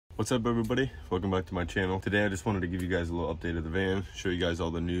What's up, everybody? Welcome back to my channel. Today I just wanted to give you guys a little update of the van, show you guys all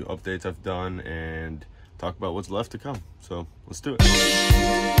the new updates I've done, and talk about what's left to come. So let's do it.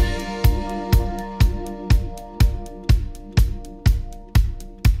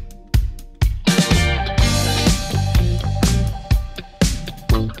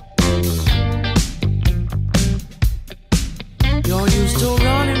 You're used to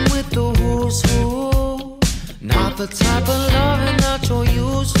running with the who's who, not the type of loving that you're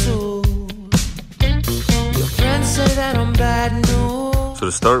used to. Your friends say that I'm bad news. So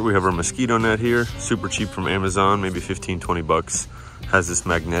to start, we have our mosquito net here, super cheap from Amazon, maybe 15-20 bucks. Has this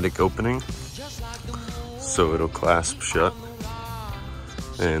magnetic opening, so it'll clasp shut.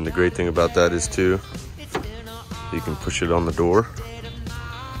 And the great thing about that is too, you can push it on the door.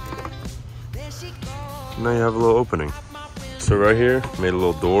 Now you have a little opening. So right here, made a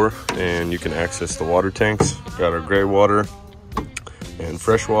little door, and you can access the water tanks. Got our gray water and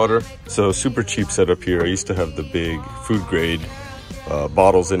fresh water. So super cheap setup here. I used to have the big food grade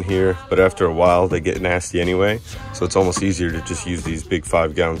bottles in here, but after a while they get nasty anyway. So it's almost easier to just use these big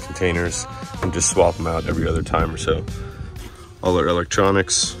 5-gallon containers and just swap them out every other time or so. All our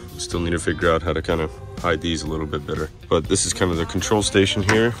electronics, still need to figure out how to kind of hide these a little bit better. But this is kind of the control station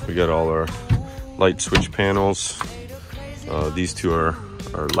here. We got all our light switch panels. These two are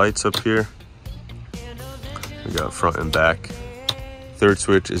our lights up here. We got front and back. Third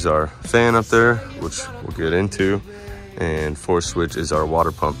switch is our fan up there, which we'll get into. And fourth switch is our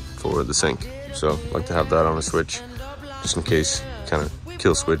water pump for the sink. So I like to have that on a switch, just in case kind of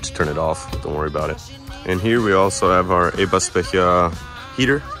kill switch, turn it off, don't worry about it. And here we also have our Ebaspecha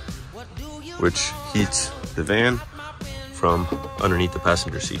heater, which heats the van from underneath the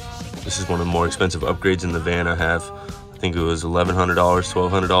passenger seat. This is one of the more expensive upgrades in the van I have. I think it was $1,100,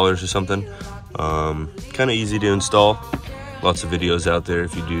 $1,200 or something. Kind of easy to install. Lots of videos out there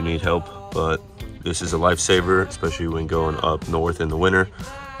if you do need help, but this is a lifesaver, especially when going up north in the winter.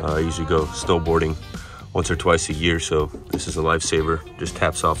 I usually go snowboarding once or twice a year, so this is a lifesaver. Just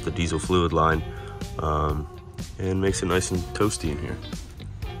taps off the diesel fluid line and makes it nice and toasty in here.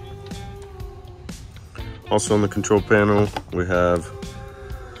 Also on the control panel, we have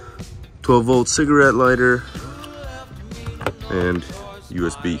 12-volt cigarette lighter and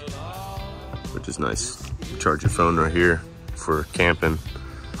USB, which is nice. Charge your phone right here for camping.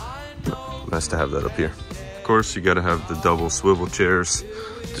 Nice to have that up here. Of course, you gotta have the double swivel chairs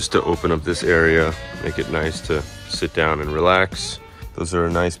just to open up this area, make it nice to sit down and relax. Those are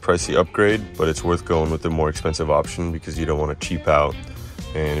a nice pricey upgrade, but it's worth going with the more expensive option because you don't want to cheap out.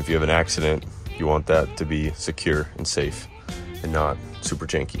 And if you have an accident, you want that to be secure and safe and not super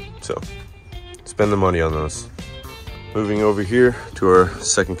janky. So spend the money on those. Moving over here to our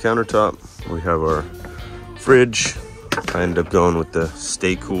second countertop, we have our fridge. I ended up going with the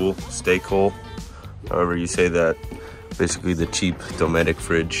Stay Cool, however you say that. Basically the cheap Dometic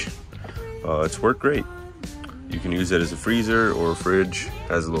fridge. It's worked great. You can use it as a freezer or a fridge.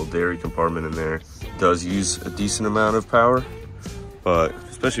 Has a little dairy compartment in there. It does use a decent amount of power, but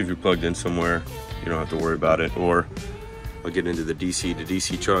especially if you're plugged in somewhere, you don't have to worry about it. Or I'll get into the DC to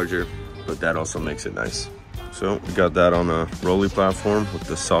DC charger, but that also makes it nice. So we got that on a rolly platform with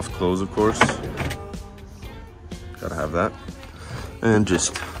the soft close, of course. Gotta have that. And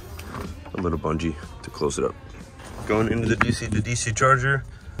just a little bungee to close it up. Going into the DC to DC charger,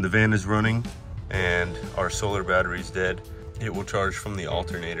 the van is running and our solar battery is dead. It will charge from the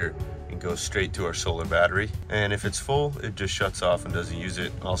alternator and go straight to our solar battery. And if it's full, it just shuts off and doesn't use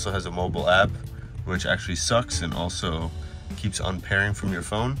it. Also has a mobile app, which actually sucks and also keeps unpairing from your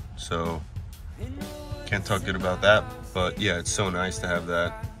phone. So can't talk good about that, but yeah, it's so nice to have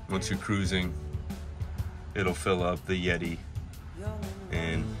that. Once you're cruising, it'll fill up the Yeti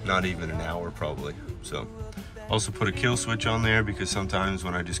in not even an hour probably. So also put a kill switch on there because sometimes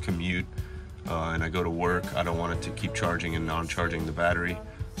when I just commute and I go to work, I don't want it to keep charging and non-charging the battery.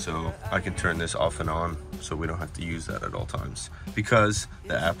 So I can turn this off and on so we don't have to use that at all times because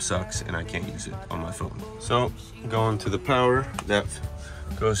the app sucks and I can't use it on my phone. So going to the power, that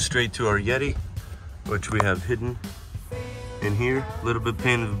goes straight to our Yeti, which we have hidden in here. A little bit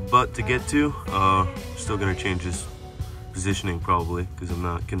pain in the butt to get to. Still gonna change this positioning probably because I'm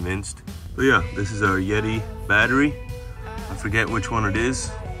not convinced. But yeah, this is our Yeti battery. I forget which one it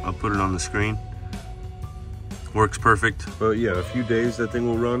is. I'll put it on the screen. Works perfect. But yeah, a few days that thing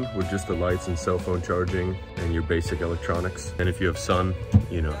will run with just the lights and cell phone charging and your basic electronics. And if you have sun,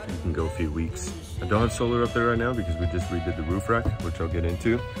 you know, you can go a few weeks. I don't have solar up there right now because we just redid the roof rack, which I'll get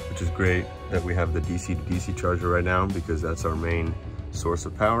into, which is great that we have the DC to DC charger right now because that's our main source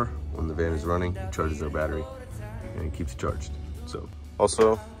of power. When the van is running, it charges our battery and it keeps it charged. So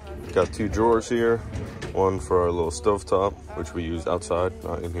also Got 2 drawers here. One for our little stovetop, which we use outside,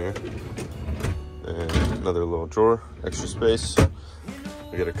 not in here. And another little drawer, extra space.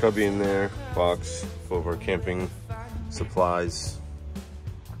 We got a cubby in there, box full of our camping supplies.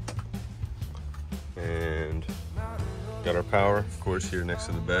 And got our power, of course, here next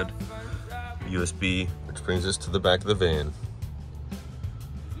to the bed. USB, which brings us to the back of the van.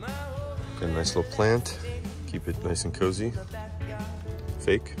 Got a nice little plant. Keep it nice and cozy.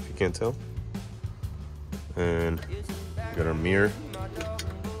 Fake, if you can't tell. And we got our mirror.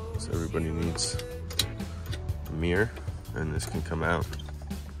 So everybody needs a mirror, and this can come out.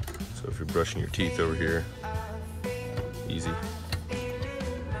 So if you're brushing your teeth over here, easy.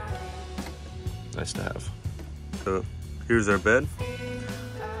 Nice to have. So here's our bed.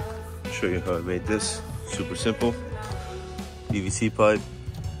 Show you how I made this. Super simple. PVC pipe,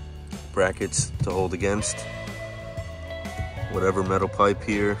 brackets to hold against, whatever metal pipe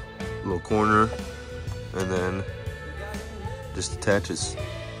here, little corner, and then just attaches.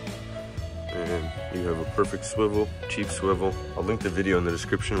 And you have a perfect swivel, cheap swivel. I'll link the video in the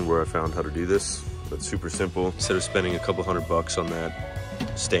description where I found how to do this. But super simple. Instead of spending a couple $100 on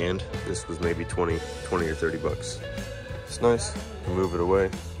that stand, this was maybe 20 or 30 bucks. It's nice. You can move it away,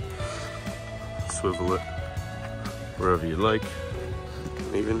 swivel it wherever you like.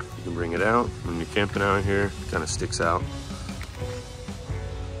 And even you can bring it out when you're camping out here. It kind of sticks out.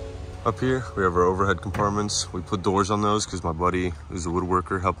 Up here we have our overhead compartments. We put doors on those because my buddy, who's a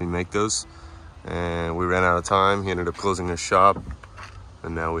woodworker, helped me make those, and we ran out of time. He ended up closing his shop,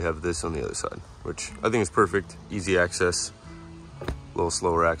 and now we have this on the other side, which I think is perfect. Easy access, a little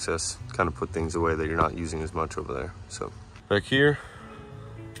slower access, kind of put things away that you're not using as much over there. So back here,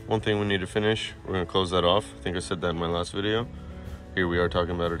 one thing we need to finish, we're gonna close that off. I think I said that in my last video. Here we are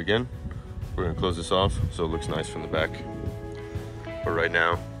talking about it again. We're gonna close this off so it looks nice from the back. But right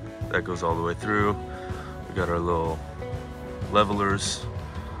now, that goes all the way through. We got our little levelers,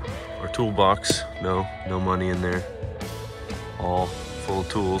 our toolbox. No money in there. All full of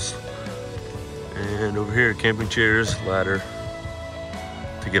tools. And over here, camping chairs, ladder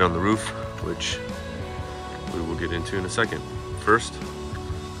to get on the roof, which we will get into in a second. First,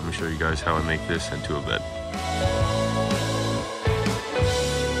 let me show you guys how I make this into a bed.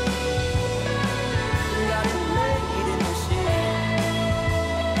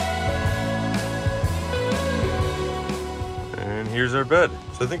 Here's our bed.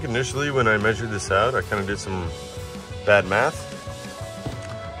 So I think initially when I measured this out, I kind of did some bad math,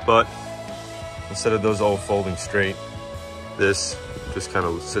 but instead of those all folding straight, this just kind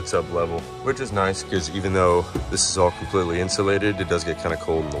of sits up level, which is nice because even though this is all completely insulated, it does get kind of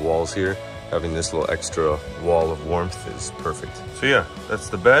cold in the walls here. Having this little extra wall of warmth is perfect. So yeah, that's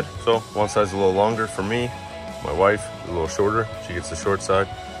the bed. So one side's a little longer for me. My wife is a little shorter. She gets the short side.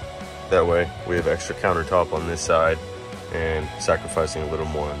 That way we have extra countertop on this side and sacrificing a little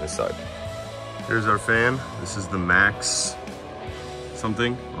more on this side. Here's our fan. This is the Max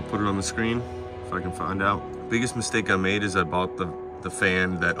something. I'll put it on the screen if I can find out. Biggest mistake I made is I bought the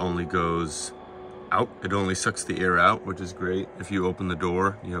fan that only goes out. It only sucks the air out, which is great. If you open the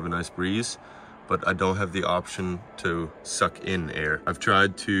door, you have a nice breeze, but I don't have the option to suck in air. I've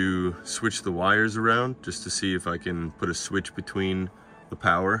tried to switch the wires around just to see if I can put a switch between the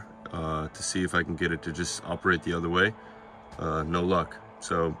power to see if I can get it to just operate the other way. No luck.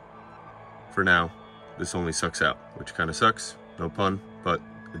 So for now, this only sucks out, which kind of sucks, no pun, but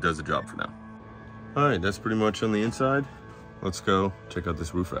it does the job for now. All right, that's pretty much on the inside. Let's go check out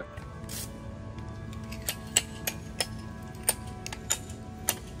this roof rack.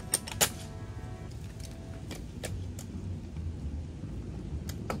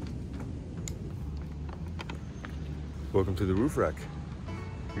 Welcome to the roof rack.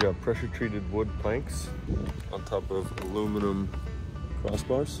 We got pressure treated wood planks on top of aluminum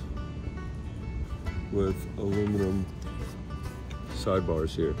crossbars with aluminum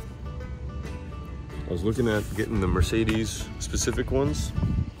sidebars here. I was looking at getting the Mercedes specific ones,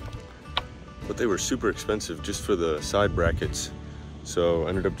 but they were super expensive just for the side brackets. So I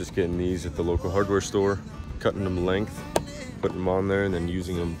ended up just getting these at the local hardware store, cutting them length, putting them on there, and then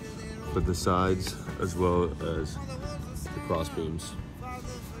using them for the sides as well as the cross beams.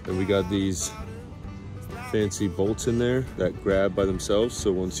 And we got these fancy bolts in there that grab by themselves.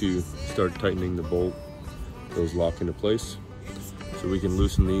 So once you start tightening the bolt, those lock into place. So we can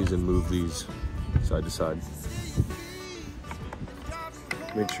loosen these and move these side to side.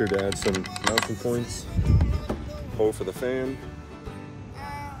 Make sure to add some mounting points, hole for the fan.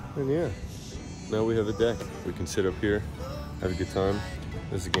 And yeah, now we have a deck. We can sit up here, have a good time.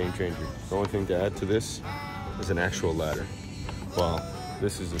 This is a game changer. The only thing to add to this is an actual ladder. Well,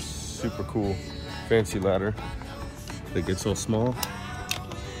 This is a super cool, fancy ladder that gets all small.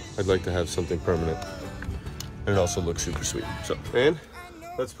 I'd like to have something permanent. And it also looks super sweet. So, and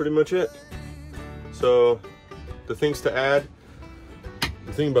that's pretty much it. So, the things to add,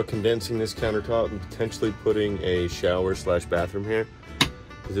 the thing about condensing this countertop and potentially putting a shower / bathroom here,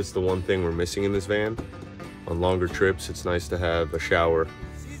 because it's the one thing we're missing in this van. On longer trips, it's nice to have a shower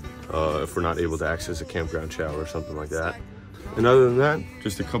if we're not able to access a campground shower or something like that. And other than that,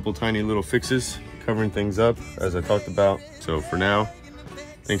 just a couple tiny little fixes, covering things up as I talked about. So for now,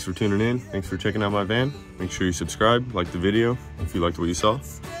 thanks for tuning in. Thanks for checking out my van. Make sure you subscribe, like the video if you liked what you saw,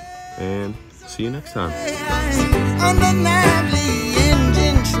 and see you next time.